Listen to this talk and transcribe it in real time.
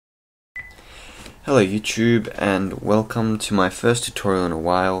Hello YouTube, and welcome to my first tutorial in a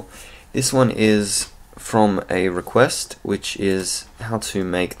while. This one is from a request, which is how to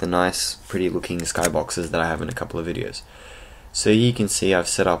make the nice pretty looking skyboxes that I have in a couple of videos. So you can see I've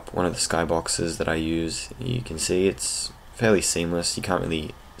set up one of the skyboxes that I use. You can see it's fairly seamless, you can't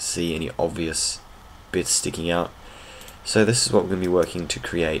really see any obvious bits sticking out. So this is what we're going to be working to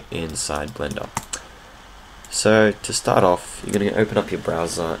create inside Blender. So to start off, you're going to open up your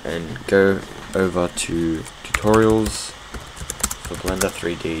browser and go over to tutorials for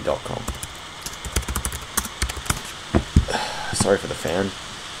blender3d.com. Sorry for the fan,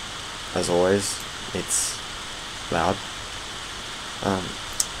 as always, it's loud. I'm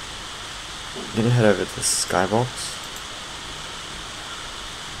going to head over to the skybox.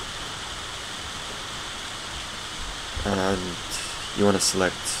 And you want to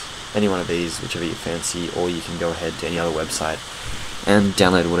select any one of these, whichever you fancy, or you can go ahead to any other website and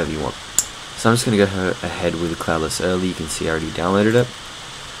download whatever you want. So I'm just going to go ahead with Cloudless Early. You can see I already downloaded it.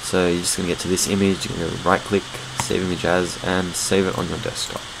 So you're just going to get to this image, you're going to right click, save image as, and save it on your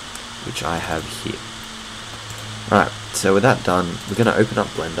desktop, which I have here. Alright, so with that done, we're going to open up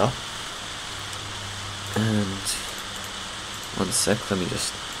Blender. And one sec, let me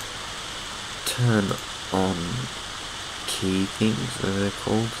just turn on key things, whatever they're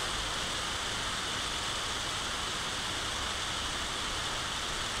called.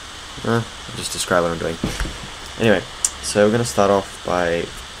 I'll just describe what I'm doing. Anyway, so we're going to start off by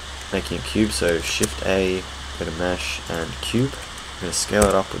making a cube, so Shift A, go to Mesh, and Cube. We're going to scale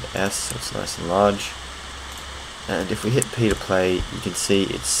it up with S so it's nice and large. And if we hit P to play, you can see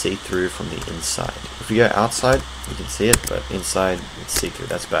it's see-through from the inside. If we go outside, you can see it, but inside it's see-through.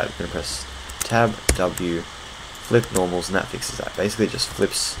 That's bad. We're going to press Tab, W, flip normals, and that fixes that. Basically it just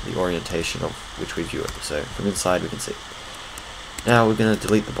flips the orientation of which we view it. So from inside we can see. Now we're going to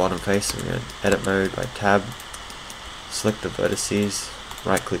delete the bottom face. We're going to edit mode by tab, select the vertices,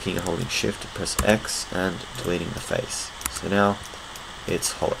 right clicking and holding shift to press X, and deleting the face. So now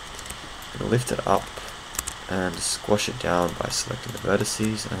it's hollow. I'm going to lift it up and squash it down by selecting the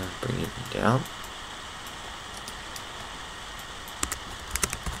vertices and bringing it down.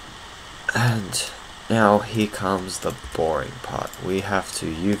 And now here comes the boring part. We have to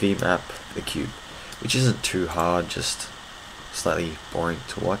UV map the cube, which isn't too hard, just slightly boring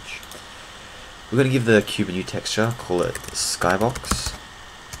to watch. We're going to give the cube a new texture, call it skybox.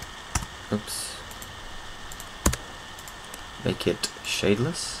 Oops. Make it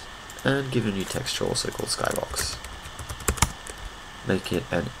shadeless, and give it a new texture also called skybox. Make it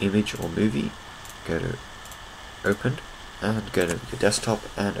an image or movie. Go to open, and go to your desktop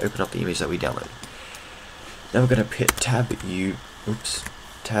and open up the image that we downloaded. Now we're going to hit tab U, and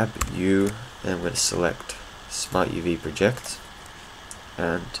we're going to select Smart UV Project,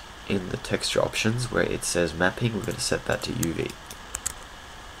 and in the texture options where it says mapping, we're going to set that to UV.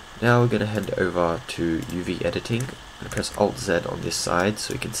 Now we're going to head over to UV editing and press Alt Z on this side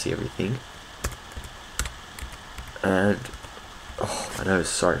so we can see everything. And my nose,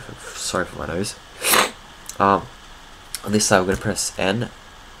 sorry for my nose. On this side we're going to press N,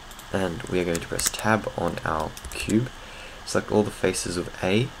 and we are going to press tab on our cube, select all the faces of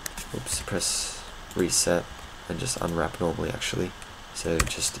A, press reset and just unwrap normally actually, so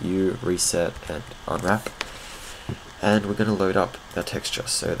just U, reset and unwrap, and we're going to load up the texture.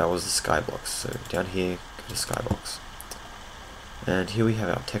 So that was the skybox, so down here go to skybox, and here we have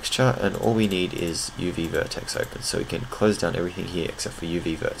our texture, and all we need is UV vertex open, so we can close down everything here except for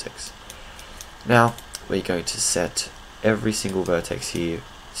UV vertex. Now we're going to set every single vertex here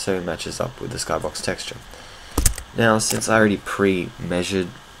so it matches up with the skybox texture. Now since I already pre-measured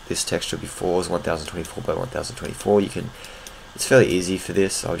this texture before, is 1024 by 1024, it's fairly easy for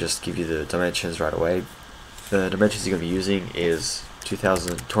this. I'll just give you the dimensions right away. The dimensions you're going to be using is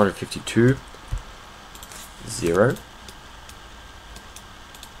 2252, 0,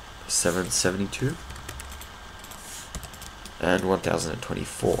 772, and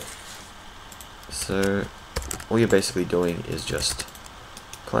 1024. So all you're basically doing is just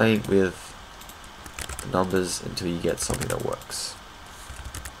playing with the numbers until you get something that works.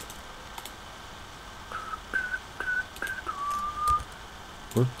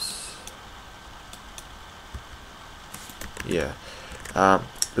 Whoops. Yeah.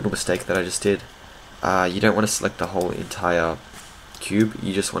 Little mistake that I just did. You don't want to select the whole entire cube,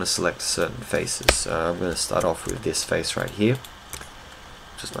 you just want to select certain faces. So I'm going to start off with this face right here,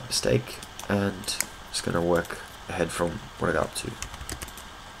 which is my mistake, and I'm just going to work ahead from what I got up to.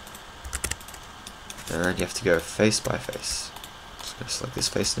 And you have to go face by face. Just going to select this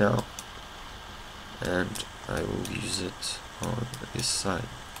face now, and I will use it on this side.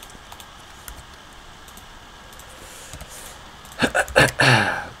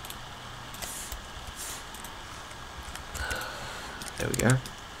 There we go.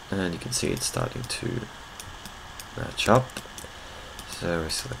 And you can see it's starting to match up. So we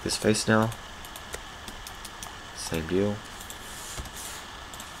select this face now. Same deal.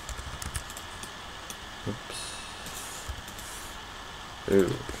 Oops.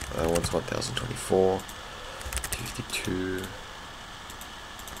 Ooh, that one's 1024. 252.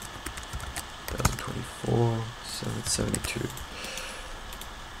 1024. 772.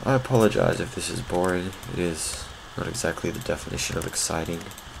 I apologize if this is boring. It is not exactly the definition of exciting.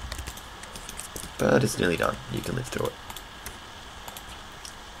 But it's nearly done. You can live through it.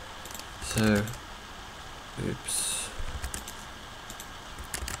 So, oops.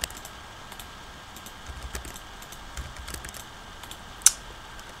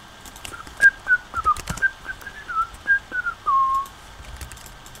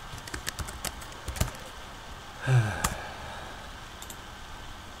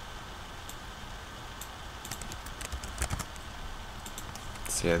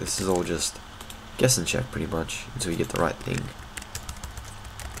 So yeah, this is all just guess and check pretty much until you get the right thing.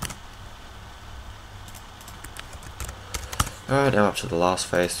 Alright, now up to the last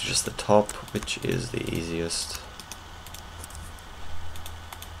face, just the top, which is the easiest.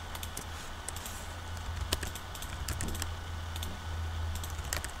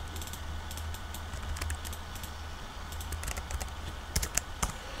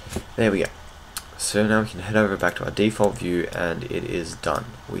 There we go. So now we can head over back to our default view and it is done.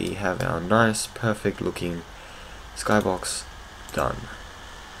 We have our nice, perfect looking skybox done.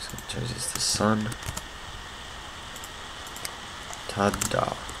 So change this to sun.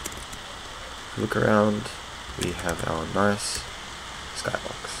 Ta-da! Look around, we have our nice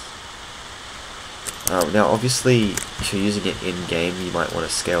skybox. Now obviously if you're using it in game you might want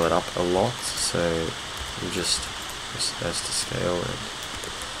to scale it up a lot, so we'll just press S to scale and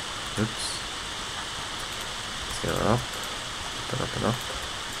oops. Scale it up and up and up.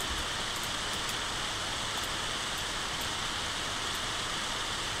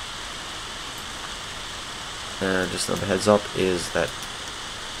 And just another heads up is that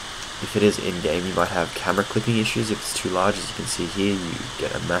if it is in-game you might have camera clipping issues. If it's too large, as you can see here, you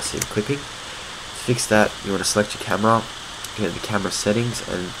get a massive clipping. To fix that, you want to select your camera, go to the camera settings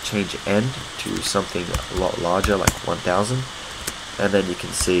and change end to something a lot larger, like 1000, and then you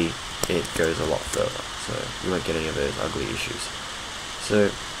can see it goes a lot further, so you won't get any of those ugly issues.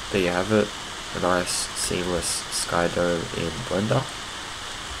 So there you have it, a nice seamless sky dome in Blender.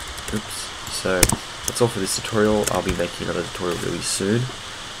 Oops. So that's all for this tutorial. I'll be making another tutorial really soon,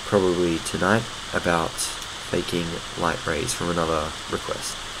 probably tonight, about faking light rays from another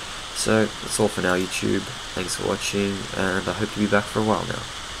request. So that's all for now, YouTube. Thanks for watching, and I hope to be back for a while now.